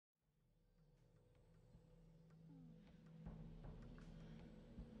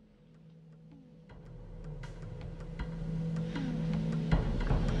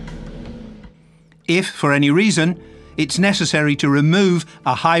If, for any reason, it's necessary to remove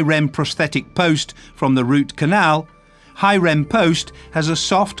a Hi-Rem prosthetic post from the root canal, Hi-Rem Post has a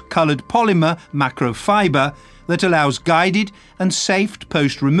soft coloured polymer macrofiber that allows guided and safe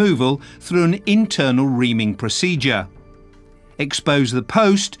post removal through an internal reaming procedure. Expose the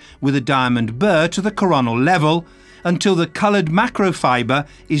post with a diamond burr to the coronal level until the coloured macrofiber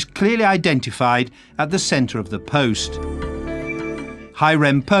is clearly identified at the centre of the post.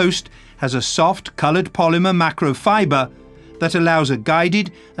 Hi-Rem Post has a soft coloured polymer macrofiber that allows a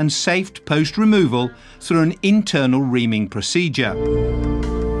guided and safe post removal through an internal reaming procedure.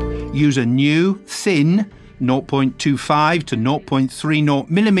 Use a new, thin 0.25 to 0.30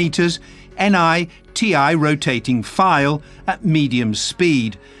 millimeters Ni-Ti rotating file at medium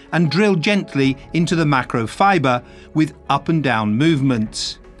speed and drill gently into the macrofiber with up and down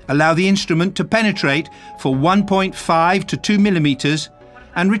movements. Allow the instrument to penetrate for 1.5 to 2 millimeters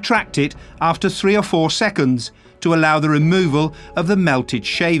and retract it after 3 or 4 seconds to allow the removal of the melted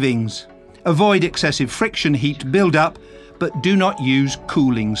shavings. Avoid excessive friction heat build-up, but do not use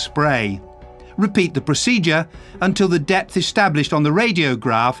cooling spray. Repeat the procedure until the depth established on the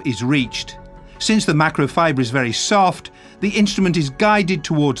radiograph is reached. Since the macrofiber is very soft, the instrument is guided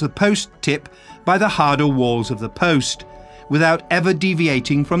towards the post tip by the harder walls of the post, without ever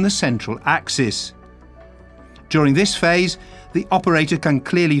deviating from the central axis. During this phase, the operator can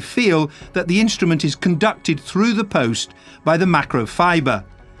clearly feel that the instrument is conducted through the post by the macrofiber,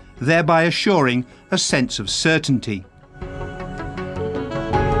 thereby assuring a sense of certainty.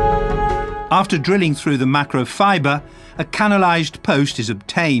 After drilling through the macrofiber, a canalized post is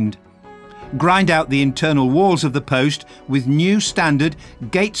obtained. Grind out the internal walls of the post with new standard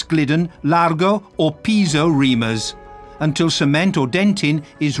Gates Glidden, Largo or Piezo reamers until cement or dentin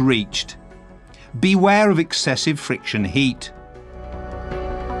is reached. Beware of excessive friction heat.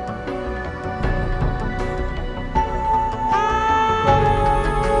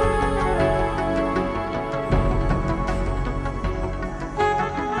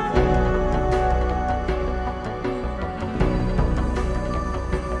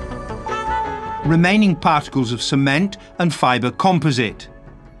 Remaining particles of cement and fibre composite.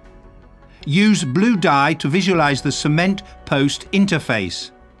 Use blue dye to visualize the cement post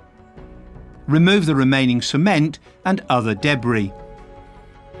interface. Remove the remaining cement and other debris.